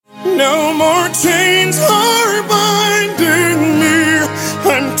No more chains are binding me.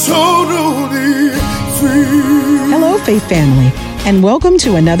 I'm totally free. Hello, Faith family, and welcome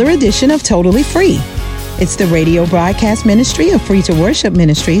to another edition of Totally Free. It's the radio broadcast ministry of Free to Worship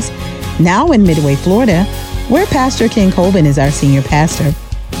Ministries, now in Midway, Florida, where Pastor Ken Colvin is our senior pastor.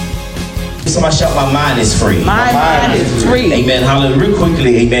 Somebody shout, my mind is free. My mind is free. Amen. Hallelujah. Real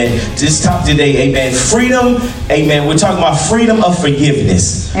quickly, amen. This top today, amen. Freedom, amen. We're talking about freedom of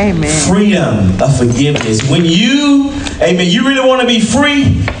forgiveness. Amen. Freedom of forgiveness. When you, amen, you really want to be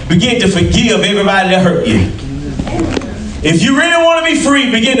free, begin to forgive everybody that hurt you. If you really want to be free,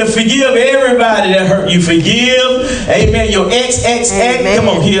 begin to forgive everybody that hurt you. Forgive, amen, your ex. Come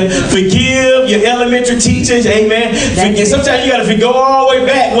on here. Forgive your elementary teachers, amen. Forgive. Sometimes you got to go all the way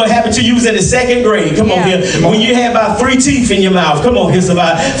back. What happened to you was in the second grade. Come on here. When you had about 3 teeth in your mouth. Come on here,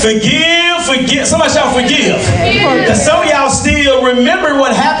 somebody. Forgive. Somebody shout forgive. Because some of y'all still remember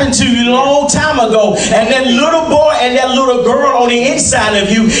what happened to you a long time ago. And that little boy and that little girl on the inside of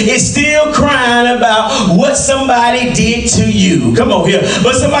you is still crying about what somebody did to you. Come on here.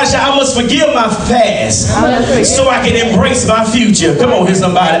 But somebody say, I must forgive my past so I can embrace my future. Come on here,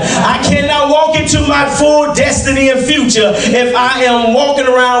 somebody. I cannot walk into my full destiny and future if I am walking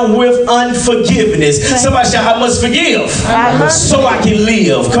around with unforgiveness. Somebody say, I must forgive so I can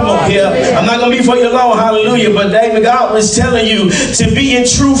live. Come on here. I'm not going to be for you long. Hallelujah. But David, God was telling you to be in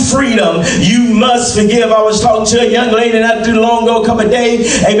true freedom, you must forgive. I was talking to a young lady not too long ago, a couple of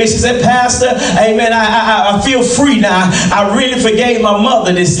days. Amen. She said, Pastor, amen, I feel free now. I really forgave my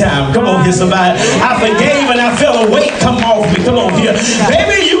mother this time. Come on here, somebody. I forgave and I felt a weight come off me. Come on here.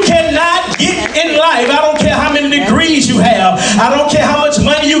 Baby, you cannot get in life. I don't care how many degrees you have. I don't care how much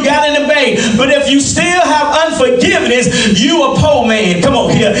money you got in the bank. But if you still have unforgiveness, you a poor man. Come on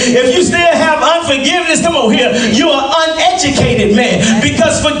here. If you still have unforgiveness, come on here, you're an uneducated man.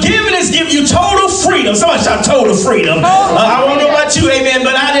 Because forgiveness gives you total freedom. Somebody shout total freedom. I don't know about you, amen,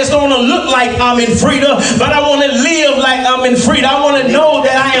 but I just don't want to look like I'm in freedom, but I want to live like I'm in freedom. I want to know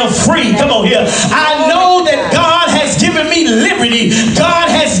that I am free. Come on here. I know that God has given me liberty. God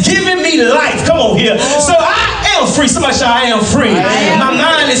has given me life. Come on here. So I am free. Somebody shout, I am free. My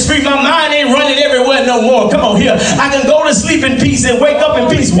mind is free. My mind ain't running everywhere no more. Come on here. I can go to sleep in peace and wake up in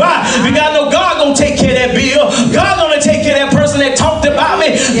peace. Why? Because I know God gonna take care of that bill. God gonna take care of that person that talked about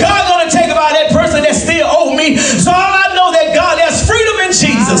me. God gonna take about that person that still owe me. So all I know that God has freedom in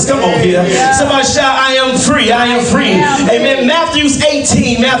Jesus. Come on here. Somebody shout, I am free. I am free. Amen. Matthew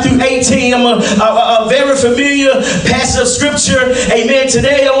 18. I'm a very familiar passage of scripture. Amen.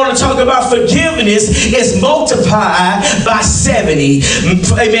 Today I want to talk about forgiveness is multiplied by 70.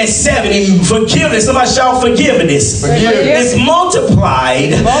 Amen. 70. Forgiveness. Somebody shout forgiveness. It's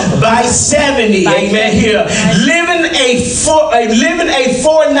multiplied by 70. Amen. Here. Living a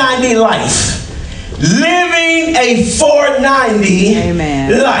 490 life. Living a 490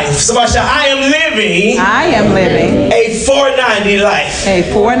 life. Somebody shout, I am living a 490 life. A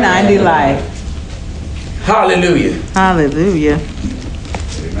 490 life. Hallelujah. Hallelujah.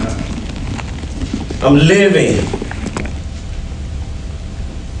 I'm living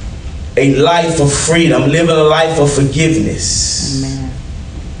a life of freedom. I'm living a life of forgiveness. Amen.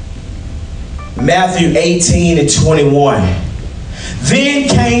 Matthew 18:21. Then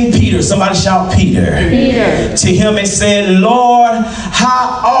came Peter, somebody shout Peter, to him and said, Lord,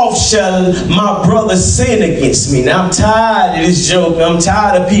 how oft shall my brother sin against me? Now I'm tired of this joke. I'm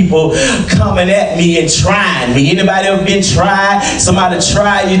tired of people coming at me and trying me. Anybody ever been tried? Somebody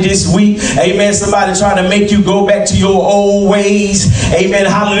tried you this week. Amen. Somebody trying to make you go back to your old ways. Amen.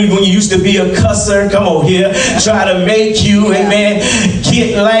 Hallelujah. When you used to be a cusser. Come on here. Try to make you, amen,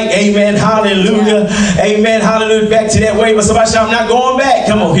 get like, amen, hallelujah. Amen. Hallelujah. Back to that way. But somebody shout, I'm not going back.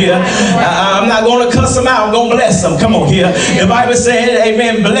 Come on here. I'm not going to cuss them out. I'm going to bless them. Come on here. The Bible said,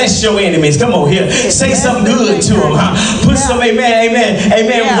 amen, bless your enemies. Come on here. Say something good to them. Put some, amen.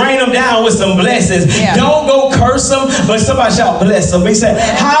 Rain them down with some blessings. Don't go curse them, but somebody shall bless them. He said,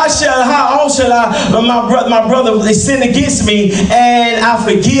 how oft shall my brother they sin against me and I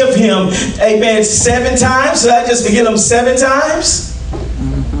forgive him? Amen. 7 times? Should I just forgive him 7 times?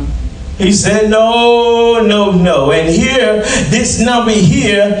 He said, no. And here, this number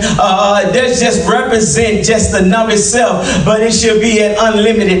here, does just represent just the number itself, but it should be an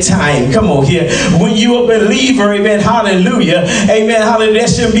unlimited time. Come on here. When you're a believer, amen, hallelujah, that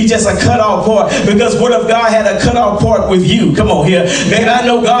shouldn't be just a cutoff part, because what if God had a cutoff part with you? Come on here. Man, I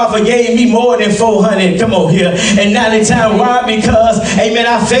know God forgave me more than 400. Come on here. And 90 times. Why? Because, amen,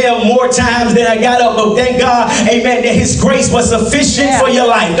 I failed more times than I got up. But thank God, amen, that his grace was sufficient for your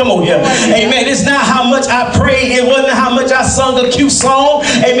life. Come on here. Amen. It's not how much I prayed. It wasn't how much I sung a cute song.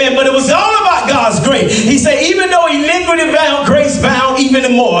 Amen. But it was all about God's grace. He said, even though iniquity bound, grace bound even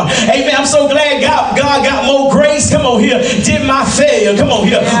more. Amen. I'm so glad God got more grace. Come on here. Did my failure. Come on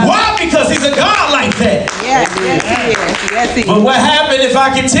here. Yeah. Why? Because he's a God like that. Yes, yes, he is. But what happened if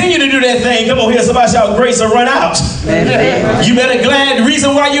I continue to do that thing? Come on here. Somebody shout, grace will run out. You better glad the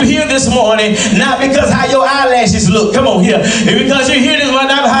reason why you're here this morning, not because how your eyelashes look. Come on here. It's because you're here this morning,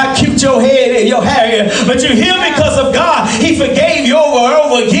 not how cute your head and your hair is, but you're here because of God. He forgave you over and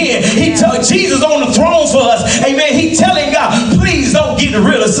over again. He took Jesus on the throne for us. Amen. He telling God, please don't get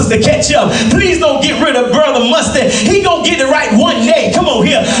rid of Sister Ketchup. Please don't get rid of Brother Mustard. He gonna get it right one day. Come on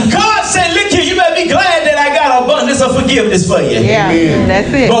here. God said, look here, you better be glad that I got abundance of forgiveness for you. Yeah, that's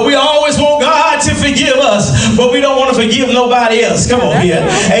it. But we always want God to forgive us, but we don't want to forgive nobody else. Come on here.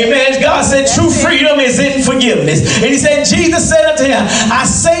 Amen. God said true freedom is in forgiveness. And he said, Jesus said unto him, I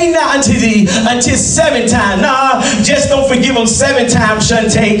say not unto thee until 7 times. Nah, just don't forgive them 7 times,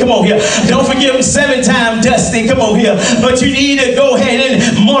 Shante. Come on here. Don't forgive them 7 times, Dusty. Come on here. But you need to go ahead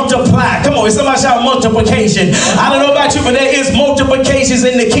and multiply. Come on. Somebody shout multiplication. I don't know about you, but there is multiplications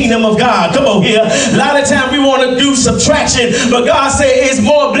in the kingdom of God. Come on here. A lot of times we want to do subtraction, but God said it's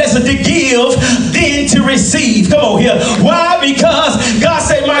more blessed to give than to receive. Come on here. Why? Because God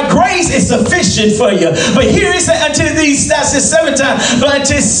said my grace is sufficient for you. But here he said until these, that's it 7 times, but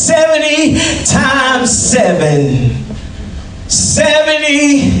until 70 times 7.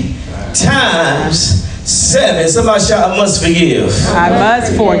 70 times 7. Somebody shout, I must forgive. I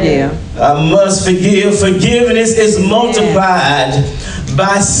must forgive. I must forgive. Forgiveness is multiplied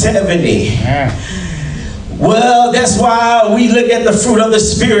by 70. Well, that's why we look at the fruit of the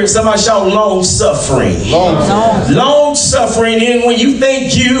Spirit. Somebody shout long suffering. Long suffering. And when you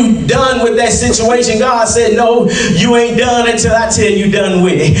think you done with that situation, God said, no, you ain't done until I tell you done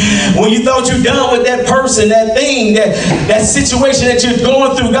with it. When you thought you done with that person, that thing, that situation that you're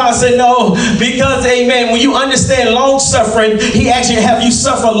going through, God said, no, because, amen, when you understand long suffering, he actually have you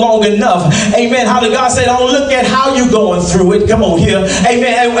suffer long enough. Amen. How did God say, don't look at how you're going through it. Come on here.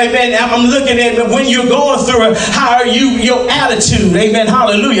 Amen. Amen. I'm looking at it when you're going through it, how are you, your attitude, amen,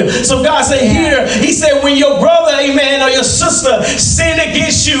 hallelujah. So God said here, he said when your brother, amen, or your sister sin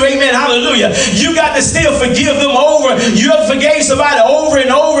against you, amen, hallelujah, you got to still forgive them over. You have forgave somebody over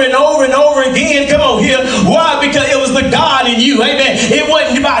and over and over and over again. Come on here. Why? Because it was the God in you, amen. It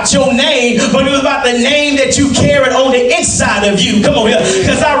wasn't about your name, but it was about the name that you carried on the inside of you. Come on here.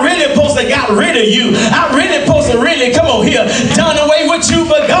 Because I really supposed to got rid of you. I really supposed to really, come on here, done away with you.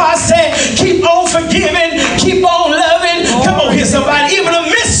 But God said, keep on forgiving. Keep on loving. Come on here, somebody. Even in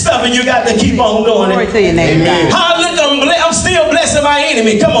the midst of it, you got to keep on doing it. Glory to your name, God. I'm still blessing my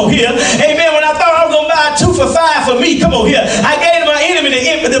enemy. Come on here. Amen. When I thought I was going to buy 2 for $5 for me, come on here, I gave my enemy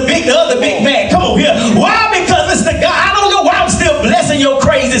the other big bag. Come on here. Why? Because it's the God. I don't know why I'm still blessing your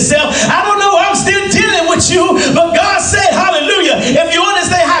crazy self. I don't know why I'm still dealing with you. But God said, hallelujah, if you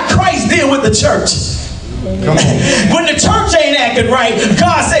understand how Christ deal with the church. When the church ain't acting right,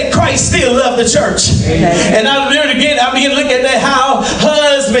 God said Christ still loved the church. And I begin to look at that, how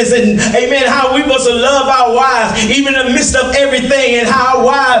husbands and amen, how we supposed to love our wives even in the midst of everything, and how our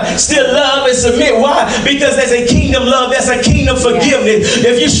wives still love and submit. Why? Because there's a kingdom love, that's a kingdom forgiveness.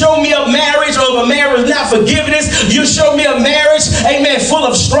 If you show me a marriage, or a marriage not forgiveness, you show me a marriage, amen, full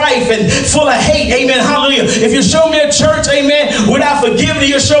of strife and full of hate, amen, hallelujah. If you show me a church, amen, without forgiveness,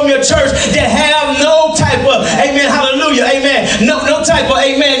 you show me a church that have no type of, amen, hallelujah, amen, no type of,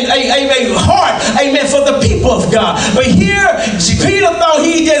 amen, heart, amen, for the people of God. But here, Peter thought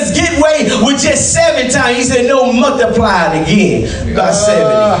he'd just get away with just 7 times. He said, no, multiply it again by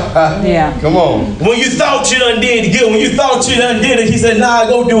 70. Yeah. Come on. When you thought you done did good, when you thought you done did it, he said, nah,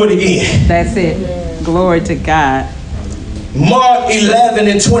 go do it again. That's it. Glory to God. Mark 11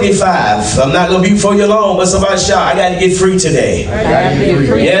 and 25. I'm not going to be before you long, but somebody shout, I got to get free today.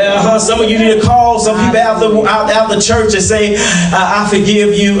 Yeah, some of you need to call some people out the church and say, I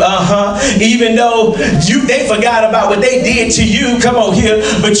forgive you. Even though they forgot about what they did to you. Come on here.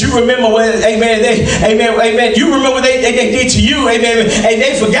 But you remember what, amen, you remember what they did to you, amen, and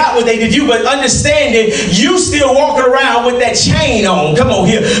they forgot what they did to you. But understanding, you still walking around with that chain on. Come on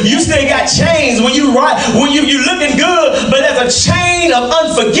here. You still got chains when you looking good, but there's a chain of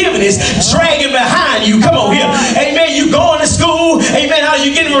unforgiveness dragging behind you. Come on here. Amen. You going to school. Amen. How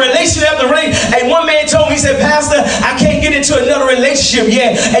you get in a relationship after ring. And one man told me, he said, Pastor, I can't get into another relationship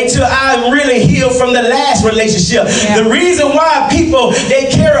yet until I really heal from the last relationship. Yeah. The reason why people,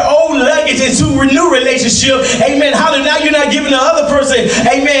 they carry old luggage into a new relationship. Amen. Hallelujah. Now you're not giving the other person,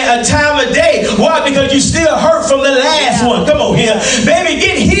 amen, a time of day. Why? Because you still hurt from the last one. Come on here. Baby,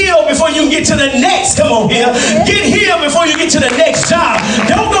 get healed before get to the next. Come on here. Get healed before you get to the next job.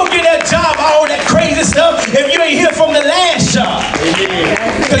 Don't go get that job, all that crazy stuff, if you ain't here from the last job.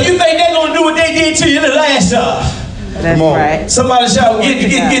 Because you think they're going to do what they did to you in the last job. That's right. Somebody shout,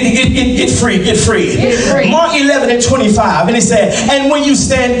 get free, get free. Mark 11:25, and it said, and when you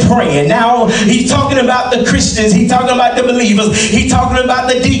stand praying, now he's talking about the Christians, he's talking about the believers, he's talking about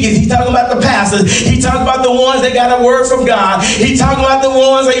the deacons, he's talking about the pastors, he's talking about the ones that got a word from God, he's talking about the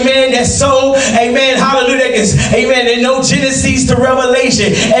ones, amen, that sow, amen, hallelujah, amen, they know Genesis to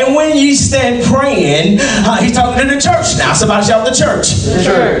Revelation. And when you stand praying, he's talking to the church now. Somebody shout the church. The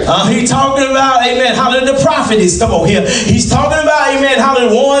church. He's talking about, amen, hallelujah, the prophetess. Come on here. He's talking about, amen,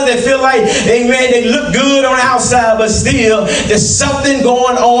 hallelujah, ones that feel like, amen, they look good on the outside, but still there's something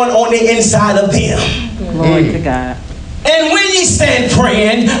going on the inside of them. Glory to God. And when you stand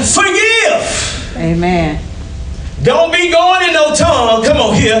praying, forgive. Amen. Don't be going in no tongue. Come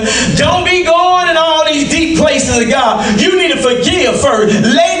on here. Don't be going in all these deep places of God. You need to forgive first.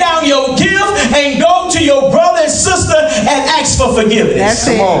 Lay down your gift and go to your brother and sister and ask for forgiveness. That's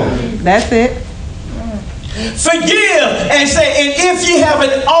it. Come on. That's it. Forgive and say, and if you have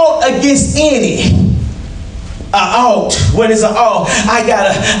an ought against any, ought. What is an ought? I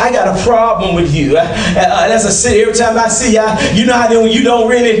got a problem with you. That's a sin. Every time I see you, you know how when you don't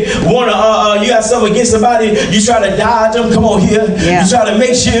really want to, you got something against somebody, you try to dodge them. Come on here. Yeah. You try to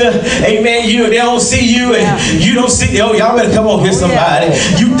make sure, amen, they don't see you and you don't see, oh, y'all better come on here, somebody.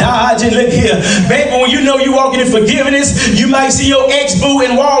 You dodge and look here. Baby, when you know you walking in forgiveness, you might see your ex-boo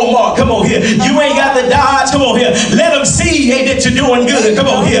in Walmart. Come on here. You ain't got to dodge. Come on here. Let them see, hey, that you're doing good. Come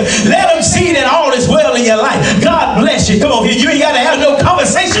on here. Let them see that all is well in your life. God bless you. Come on here. You ain't got to have no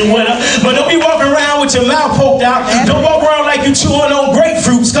conversation with her, but don't be walking around with your mouth poked out. Don't walk around like you chewing on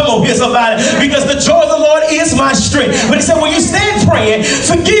grapefruits. Come on here, somebody. Because the joy of the Lord is my strength. But he said, when you stand praying,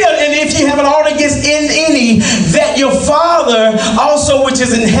 forgive, and if you have an ought against any, that your Father also which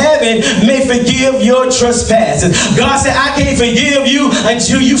is in heaven may forgive your trespasses. God said, I can't forgive you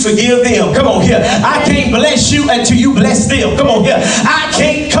until you forgive them. Come on here. I can't bless you until you bless them. Come on here. I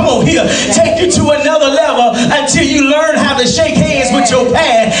can't, come on here, take you to another level until you learn how to shake hands with your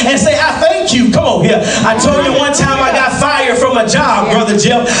past and say, I thank you. Come on here. I told you one time I got fired from a job, Brother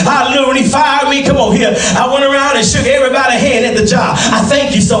Jeff. I literally fired me. Come on here. I went around and shook everybody's hand at the job. I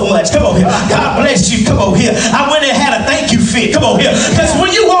thank you so much. Come on here. God bless you. Come on here. I went and had a thank you fit. Come on here. Because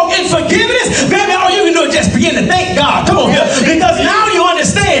when you walk in forgiveness, baby, all you can do is just begin to thank God. Come on here. Because now you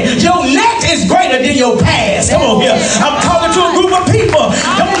understand your next is greater than your past. Come on here. I'm talking to a group of people.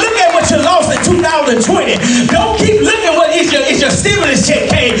 Don't look at what you lost in 2020. Don't keep looking what is your stimulus check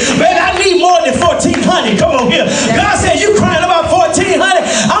came. Baby, I need more than $1,400. Come on here. God said, you crying about $1,400.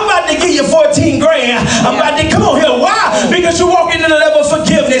 I'm about to give you 14 grand. I'm about to, come on here. Why? Because you're walking in a level of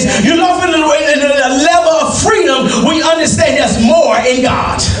forgiveness. You're walking in a level of freedom when you understand there's more in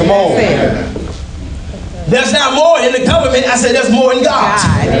God. Come on. There's not more in the government. I said there's more in God.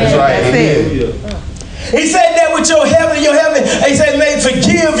 That's right. That's it. He said that with your heaven, he said, may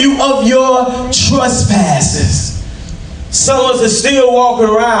forgive you of your trespasses. Some of us are still walking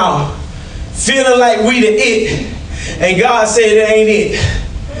around feeling like we the it. And God said it ain't it.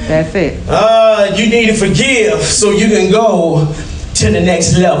 That's it. You need to forgive so you can go to the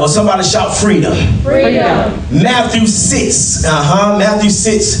next level. Somebody shout freedom. Freedom. Matthew 6. Matthew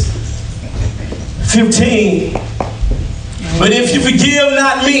 6. 15. But if you forgive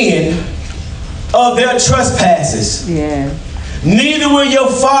not men of their trespasses, neither will your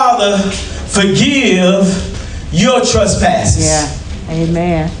Father forgive your trespasses. Yeah.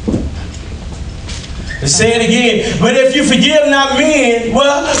 Amen. Say it again. But if you forgive not men,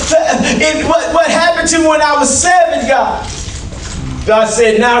 well, what happened to me when I was 7, God? God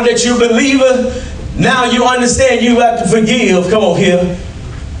said, now that you're a believer, now you understand you have to forgive. Come on here.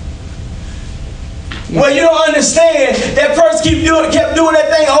 Well, you don't understand. That person kept doing that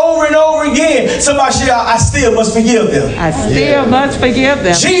thing over and over again. Somebody said, I still must forgive them. I still must forgive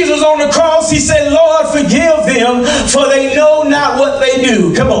them. Jesus on the cross, he said, Lord, forgive them, for they know not what they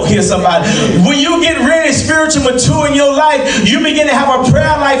do. Come on here, somebody. When you get really spiritual mature in your life, you begin to have a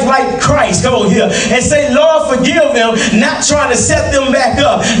prayer life like Christ. Come on here. And say, Lord, forgive them, not trying to set them back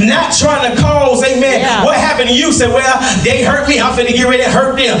up, not trying to cause, amen, what happened to you? Say, well, they hurt me, I'm finna get ready to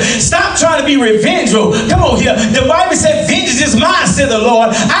hurt them. Stop trying to be revengeful. Come on here. The Bible said, vengeance is mine, said the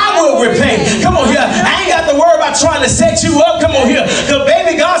Lord. I will repay. Come on here. I ain't got to worry about trying to set you up. Come on here. Because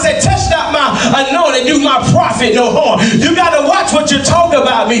baby, God said, touch not my anointing, do my prophet no harm. You got to watch what you're talk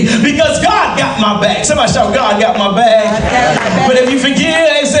about me because God got my back. Somebody shout, God got my back. But if you forgive,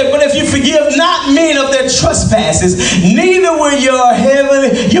 they said, but if you forgive not men of their trespasses, neither will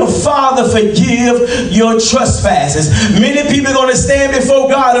your Father forgive your trespasses. Many people are going to stand before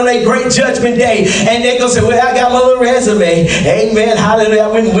God on a great judgment day, and they're going to say, well, I got my little resume. Amen, hallelujah. I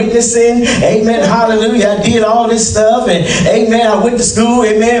went witnessing. Amen, hallelujah. I did all this stuff, and amen, I went to school,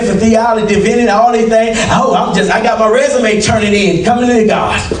 amen, for theology, divinity, all these things. Oh, I got my resume turning in, coming to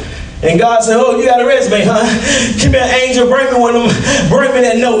God. And God said, oh, you got a resume, huh? Come here, angel, bring me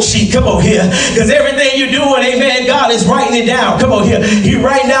that note sheet. Come on here. Because everything you're doing, amen, God is writing it down. Come on here. He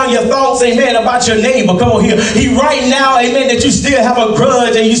writing down your thoughts, amen, about your neighbor. Come on here. He writing down, amen, that you still have a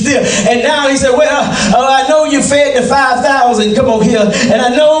grudge and now he said, well, I know you fed the 5,000. Come on here. And I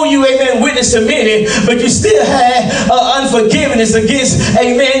know you, amen, witnessed to many, but you still had unforgiveness against,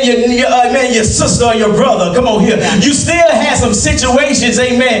 amen, your sister or your brother. Come on here. You still had some situations,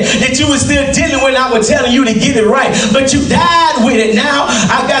 amen, that you were still dealing with. I was telling you to get it right, but you died with it. Now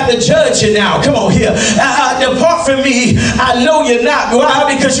I got to judge you now. Come on here. Depart from me. I know you're not.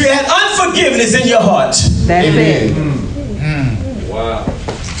 Why? Because you had unforgiveness in your heart. That's it. Wow.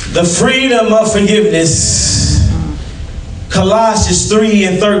 The freedom of forgiveness. Colossians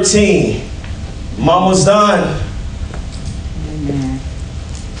 3:13. Mama's done. Amen.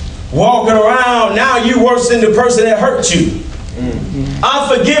 Walking around, now you worse than the person that hurt you.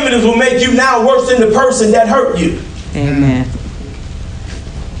 Unforgiveness will make you now worse than the person that hurt you. Amen.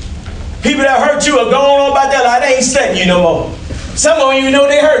 People that hurt you are going on about that like they ain't studying you no more. Some of them even know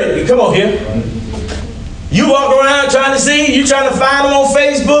they hurted you. Come on here. You walk around trying to see, you trying to find them on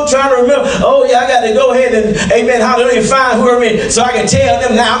Facebook, trying to remember, oh yeah, I got to go ahead and, amen, hallelujah, find whoever in so I can tell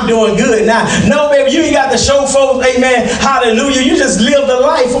them now I'm doing good. Now, no, baby, you ain't got to show folks, amen, hallelujah. You just live the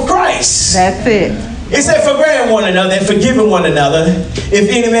life of Christ. That's it. It said, forbearing one another and forgiving one another. If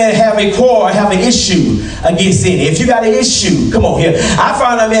any man have a quarrel, have an issue against any. If you got an issue, come on here. I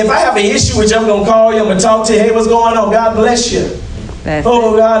found out, man, if I have an issue with you, I'm going to call you, I'm going to talk to you. Hey, what's going on? God bless you. That's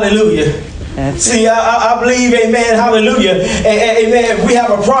oh, it. hallelujah. See, I believe, amen, hallelujah, amen, we have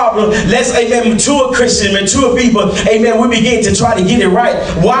a problem. Let's, amen, mature Christians, mature people, amen, we begin to try to get it right.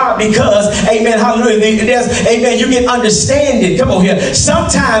 Why? Because, amen, hallelujah, there's, amen, you get understanding. Come on here.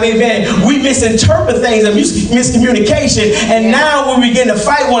 Sometimes, amen, we misinterpret things and miscommunication, and now we begin to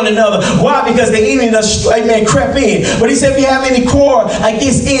fight one another. Why? Because the enemy, amen, crept in. But he said, if you have any quarrel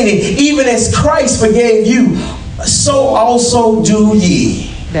against any, even as Christ forgave you, so also do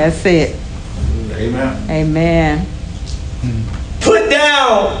ye. That's it. Amen. Amen. Put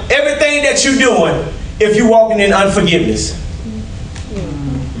down everything that you're doing if you're walking in unforgiveness.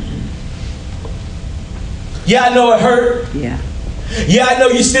 Yeah, I know it hurt. Yeah. Yeah, I know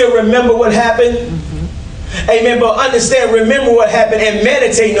you still remember what happened. Amen. But understand, remember what happened and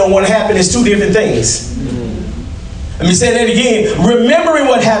meditating on what happened is two different things. Let me say that again. Remembering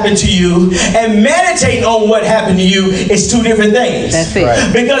what happened to you and meditating on what happened to you is two different things. That's it.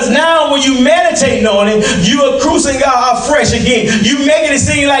 Right. Because now when you meditating on it, you are cruising God afresh again. You making it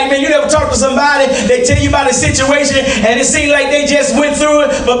seem like, man, you never talk to somebody, they tell you about a situation and it seems like they just went through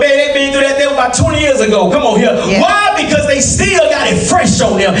it, but man, they've been through that thing about 20 years ago. Come on here. Yeah. Why? Because they still got it fresh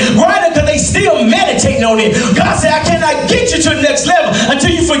on them. Right? Because they still meditating on it. God said, I cannot get you to the next level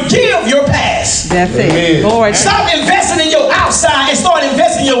until you forgive your past. That's it. Lord. Stop investing in your outside and start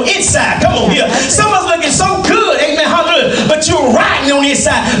investing in your inside. Come on here. Someone's looking so good, amen, hallelujah, but you're rotten on the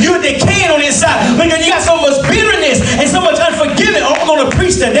inside. You're decaying on the inside because you got so much bitterness and so much unforgiveness. Oh, I'm going to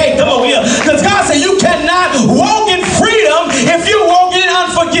preach today. Come on here. Because God said you cannot walk in freedom if you're walking in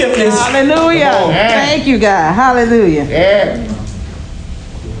unforgiveness. Hallelujah. Oh, thank you, God. Hallelujah. Yeah.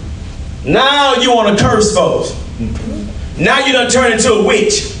 Now you want to curse folks. Now you done turn into a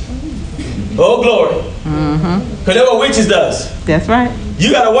witch. Oh, glory. Because that's what witches does. That's right.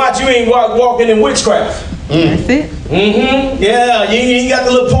 You got to watch you ain't walking in witchcraft. That's it. Yeah, you ain't got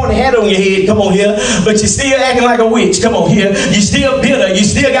the little pointy hat on your head. Come on here. But you're still acting like a witch. Come on here. You still bitter. You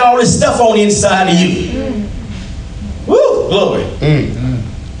still got all this stuff on the inside of you. Woo, glory.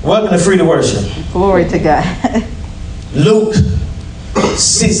 Welcome to Free to Worship. Glory to God. Luke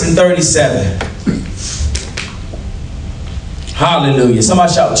 6:37. Hallelujah.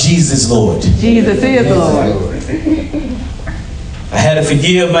 Somebody shout, Jesus Lord. Jesus is Lord. I had to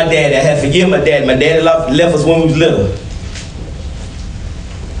forgive my daddy. I had to forgive my daddy. My daddy left us when we was little.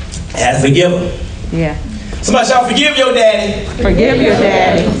 I had to forgive him. Yeah. Somebody shout, forgive your daddy. Forgive your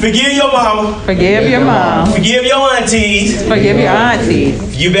daddy. Forgive your mama. Forgive your mom. Forgive your aunties. Forgive your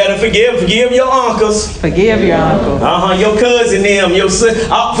aunties. You better forgive your uncles. Forgive your uncle. Your cousin them, your son.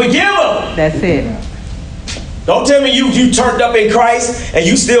 Forgive them. That's it. Don't tell me you turned up in Christ and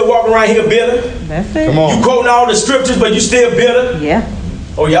you still walking around here bitter. That's it. Come on. You quoting all the scriptures, but you still bitter. Yeah.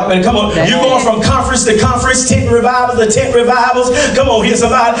 Oh, y'all better come on. You're going from conference to conference, tent revivals to tent revivals. Come on here,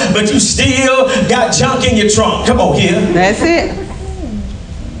 somebody. But you still got junk in your trunk. Come on here. That's it.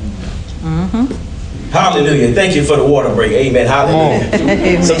 Hallelujah. Thank you for the water break. Amen.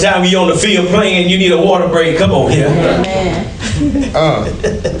 Hallelujah. Sometimes you on the field playing, you need a water break. Come on here.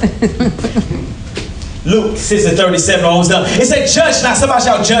 Luke 6:37, almost done. It said, judge not. Somebody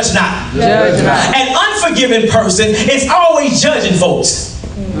shout, judge not. Judge not. An unforgiving person is always judging folks.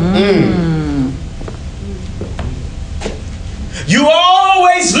 You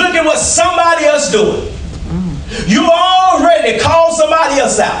always look at what somebody else doing. You already call somebody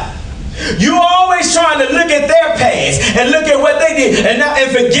else out. You always trying to look at their past and look at what they did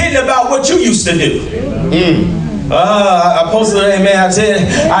and forgetting about what you used to do. I posted, amen, I said,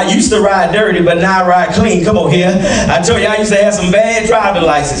 I used to ride dirty, but now I ride clean. Come on here. I told you I used to have some bad driving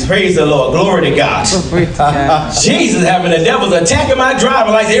license. Praise the Lord. Glory to God. Jesus, having the devil's attacking my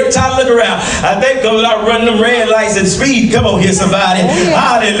driving license every time I look around. I think because I run them red lights and speed. Come on here, somebody.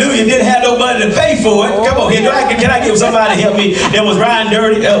 Hallelujah. Didn't have nobody to pay for it. Come on here. Can I get somebody to help me that was riding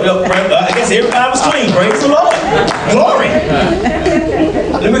dirty? I guess everybody was clean. Praise the Lord. Glory.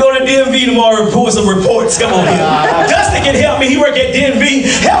 Let me go to DMV tomorrow and report some reports. Come on here. Dusty can help me. He work at DMV.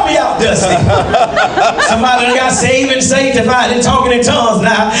 Help me out, Dusty. Somebody that got saved and sanctified and talking in tongues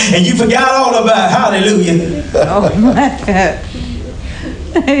now, and you forgot all about it. Hallelujah. Oh my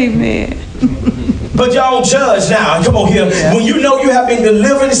God. Amen. But y'all judge now. Come on here. Yeah. When you know you have been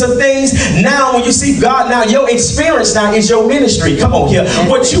delivering some things, now when you see God, now your experience now is your ministry. Come on here.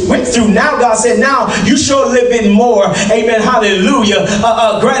 What you went through, now God said, now you show a little bit more. Amen. Hallelujah.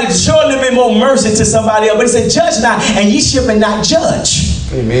 Gratitude. Show a little bit more mercy to somebody else. But he said, judge not, and ye shall not judge.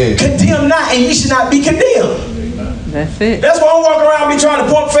 Amen. Condemn not, and ye should not be condemned. That's it. That's why I walk around be trying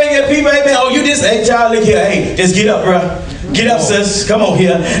to point finger at people. Amen. Oh, you this. Hey, child, look here. Hey, just get up, bro. Get up, sis. Come on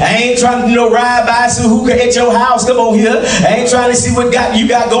here. I ain't trying to do no ride by see who at your house. Come on here. I ain't trying to see what you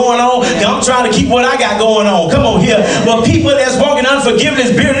got going on. I'm trying to keep what I got going on. Come on here. But people that's walking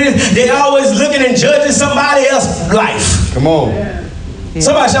unforgiveness, bitterness, they always looking and judging somebody else's life. Come on.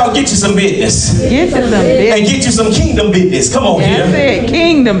 Somebody shall get you some business. Get you some business. And get you some kingdom business. Come on here. That's it.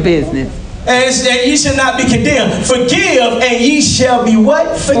 Kingdom business. And ye shall not be condemned. Forgive, and ye shall be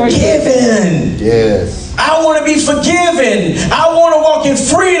what? Forgiven. Yes. I want to be forgiven. I want to walk in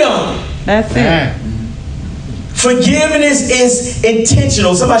freedom. That's it. Forgiveness is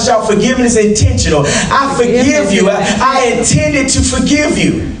intentional. Somebody shout, forgiveness is intentional. I forgive you. I intended to forgive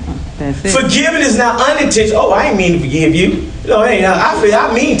you. That's it. Forgiveness is not unintentional. Oh, I ain't mean to forgive you. No,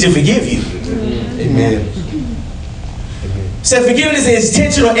 I mean to forgive you. Amen. So forgiveness is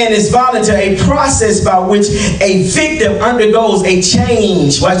intentional and is voluntary, a process by which a victim undergoes a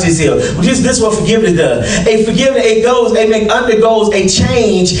change. Watch this here. This is what forgiveness does. Undergoes a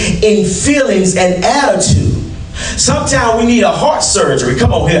change in feelings and attitude. Sometimes we need a heart surgery.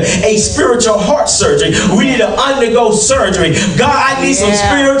 Come on here. A spiritual heart surgery. We need to undergo surgery. God, I need some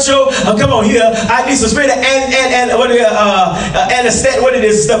spiritual. Come on here. I need some spiritual and what anesthesia. What is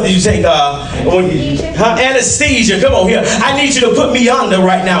this stuff that you take? Anesthesia. Come on here. I need you to put me under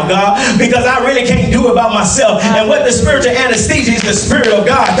right now, God, because I really can't do it by myself. And what the spiritual anesthesia is the Spirit of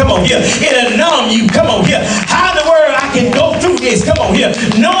God. Come on here. It'll numb you. Come on here. How in the world I can go through this? Come on here.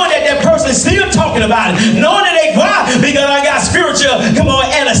 Knowing that person's still talking about it. Knowing that why? Because I got spiritual, come on,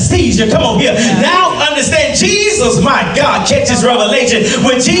 anesthesia. Come on here. Now understand Jesus, my God, catch this revelation.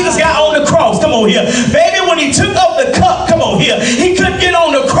 When Jesus got on the cross, come on here. Baby, when he took up the cup, come on here. He couldn't get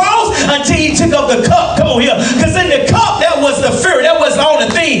on the cross until he took up the cup. Come on here. Because in the cup, that was the fear. That was the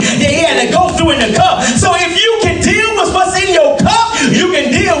only thing that he had to go through in the cup. So if you can deal with what's in your cup, you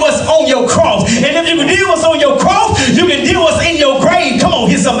can deal with what's on your cross. And if you can deal with what's on your cross, you can deal with what's in your grave. Come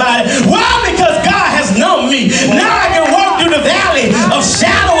on here, somebody. Why? Because God has numbed me. Now I can walk through the valley of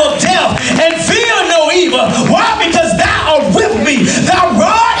shadow of death and feel no evil. Why? Because thou art with me. Thy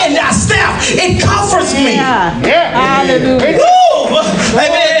rod and thy staff, it comforts me. Hallelujah.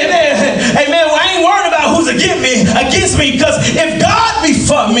 Amen. Well, I ain't worried about who's against me, because if God be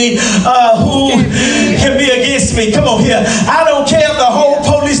for me, who can be against me? Come on here. I don't care if the whole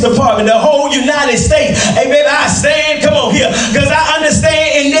police department, the whole United States, hey baby, I stand, come on here, because I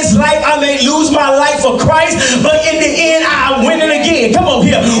understand in this life I may lose my life for Christ, but in the end I win it again. Come on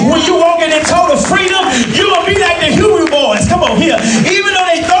here. When you walking in total freedom, you will be like the Hebrew boys. Come on here. Even though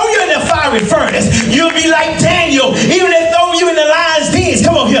they throw you in the fiery furnace, you'll be like Daniel. Even if they throw you in the lion's dens.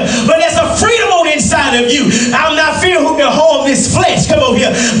 Come on here. But there's a freedom on the inside of you. I'm not fearing who can harm this flesh. Come on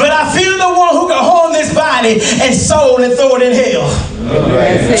here. But I feel the one who can harm this body.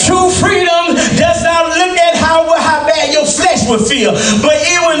 True freedom does not look at how bad your flesh will feel, but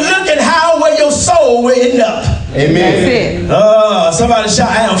it will look at where your soul will end up. Amen. That's it. Somebody shout,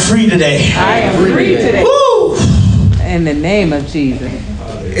 I am free today. I am free today. Woo! In the name of Jesus.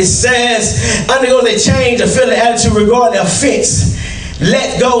 It says, undergo the change of feeling attitude regarding offense.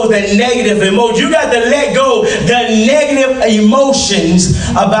 Let go the negative emotions. You got to let go the negative emotions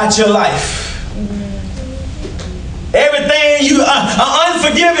about your life. Everything you, an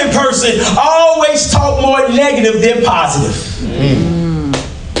unforgiving person always talk more negative than positive.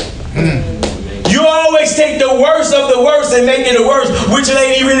 You always take the worst of the worst and make it the worst. Which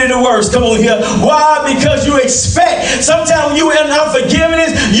lady really the worst? Come on here. Why? Because you expect. Sometimes when you in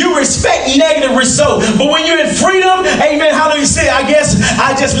unforgiveness, you respect negative results. But when you're in freedom, amen, hallelujah, say, I guess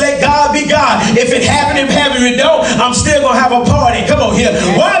I just let God be God. If it happened, it happened. If it don't, I'm still going to have a party. Come on here.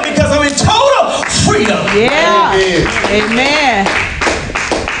 Why? Because I'm in total freedom. Yeah. Amen.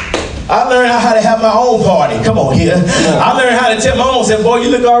 I learned how to have my own party. Come on here. I learned how to tell my own self, boy, you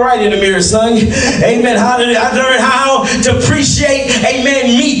look all right in the mirror, son. Amen. Hallelujah. I learned how to appreciate,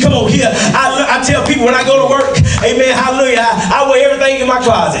 amen, me. Come on here. I tell people when I go to work, amen, hallelujah, I wear everything in my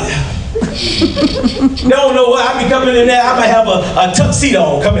closet. Don't know what I be coming in there. I might have a tuxedo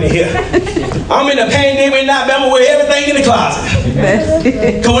on coming in here. I'm in the pandemic now, but I'm gonna wear everything in the closet.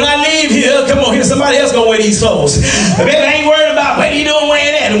 Cause when I leave here, come on here, somebody else gonna wear these clothes. Baby, I ain't worried about what you doing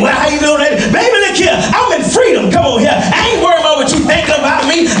wearing that and how you doing that. Baby, look here, I'm in freedom. Come on here. I ain't worried about what you thinking about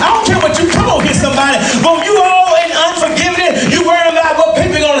me. I don't care what you come on here, somebody. But you all in unforgiveness, you worried about what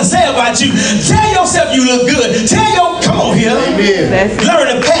people gonna say about you. Tell yourself you look good. Come on here. Amen.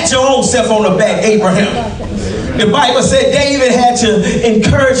 Learn to pat your own self on the back, Abraham. The Bible said David had to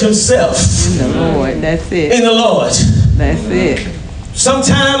encourage himself. In the Lord, that's it. In the Lord. That's it.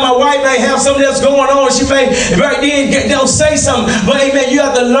 Sometimes my wife may have something else going on. She may right then don't say something. But amen, you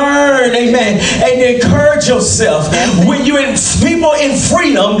have to learn, amen, and encourage yourself. When you're in people in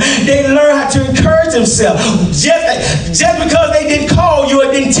freedom, they learn how to encourage themselves. Just because they didn't call you or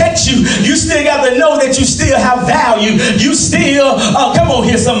didn't text you, you still got to know that you still have value. You still, come on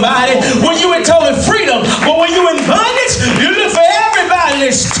here, somebody. When you're in total freedom, but when you're in bondage, you look for everybody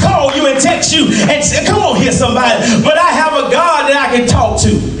that call you and text you and say, come on here, somebody. But I have a God that I can talk to.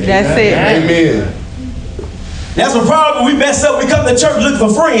 That's it. Amen. That's the problem. We mess up. We come to church looking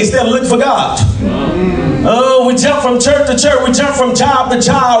for friends instead of looking for God. Oh, we jump from church to church. We jump from job to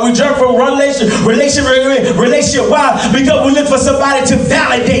job. We jump from relationship. Why? Because we look for somebody to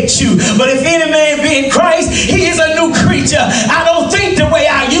validate you. But if any man be in Christ, he is a new creature. I don't think the way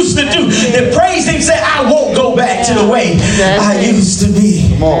I used to do. The praise him say, I won't go back to the way I used to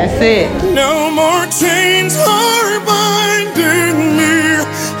be. That's it. No more chains are binding me.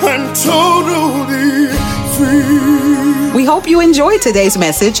 I'm totally free. We hope you enjoyed today's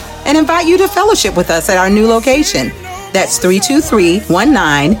message and invite you to fellowship with us at our new location. That's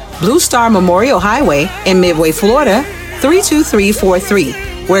 32319 Blue Star Memorial Highway in Midway, Florida, 32343,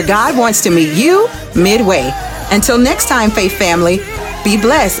 where God wants to meet you midway. Until next time, Faith Family, be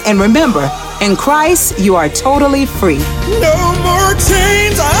blessed and remember, in Christ you are totally free. No more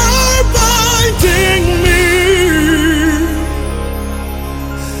chains are binding me.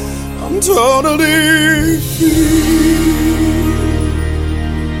 I'm totally free.